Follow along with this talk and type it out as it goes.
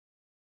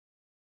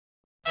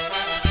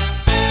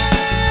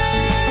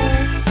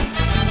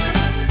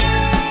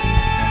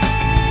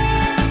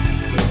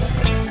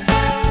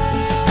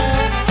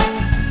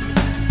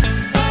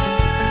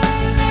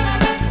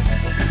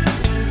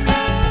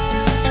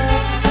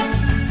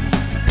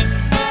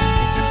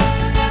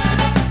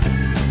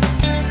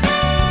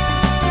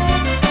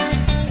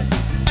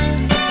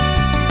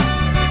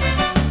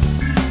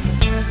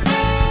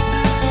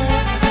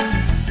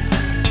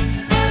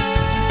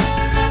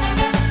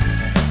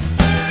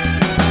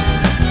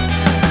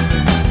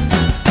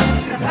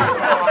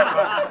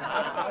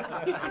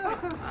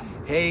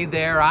Hey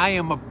there, I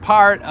am a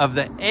part of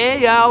the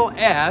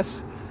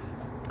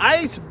ALS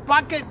Ice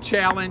Bucket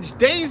Challenge.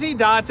 Daisy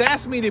Dots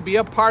asked me to be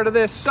a part of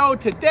this, so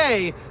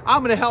today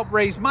I'm going to help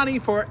raise money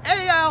for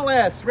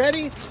ALS.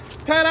 Ready?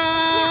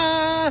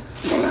 Ta-da!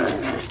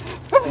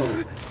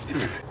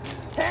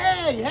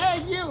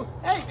 Hey, you!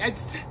 Hey!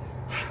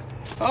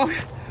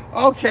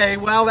 Oh, okay,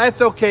 well,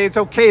 that's okay. It's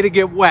okay to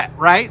get wet,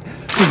 right?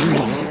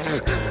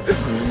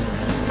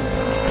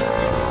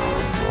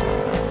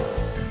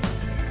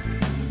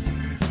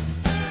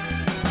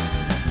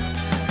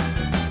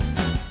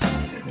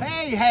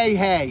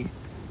 Hey.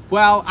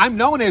 Well, I'm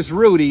known as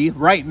Rudy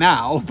right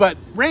now, but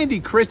Randy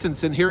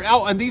Christensen here.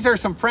 Oh, and these are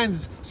some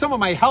friends, some of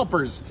my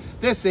helpers.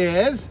 This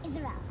is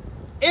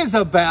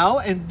Isabel,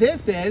 and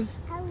this is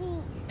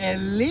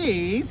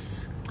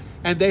Elise.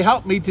 And they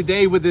helped me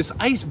today with this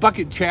ice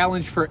bucket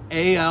challenge for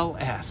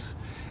ALS.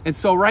 And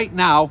so right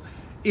now,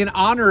 in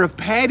honor of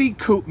Patti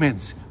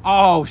Koopmans,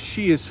 oh,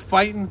 she is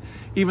fighting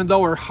even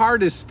though her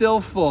heart is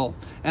still full.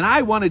 And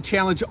I want to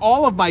challenge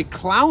all of my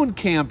clown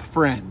camp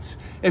friends.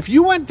 If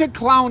you went to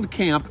clown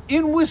camp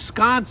in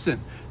Wisconsin,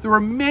 there were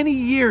many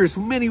years,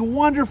 many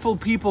wonderful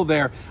people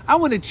there. I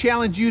want to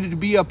challenge you to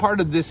be a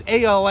part of this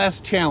ALS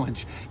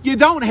challenge. You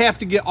don't have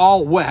to get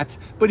all wet,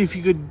 but if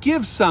you could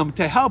give some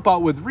to help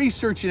out with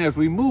research and as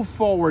we move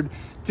forward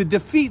to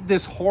defeat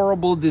this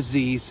horrible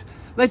disease,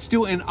 let's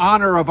do it in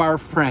honor of our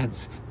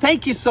friends.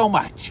 Thank you so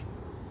much.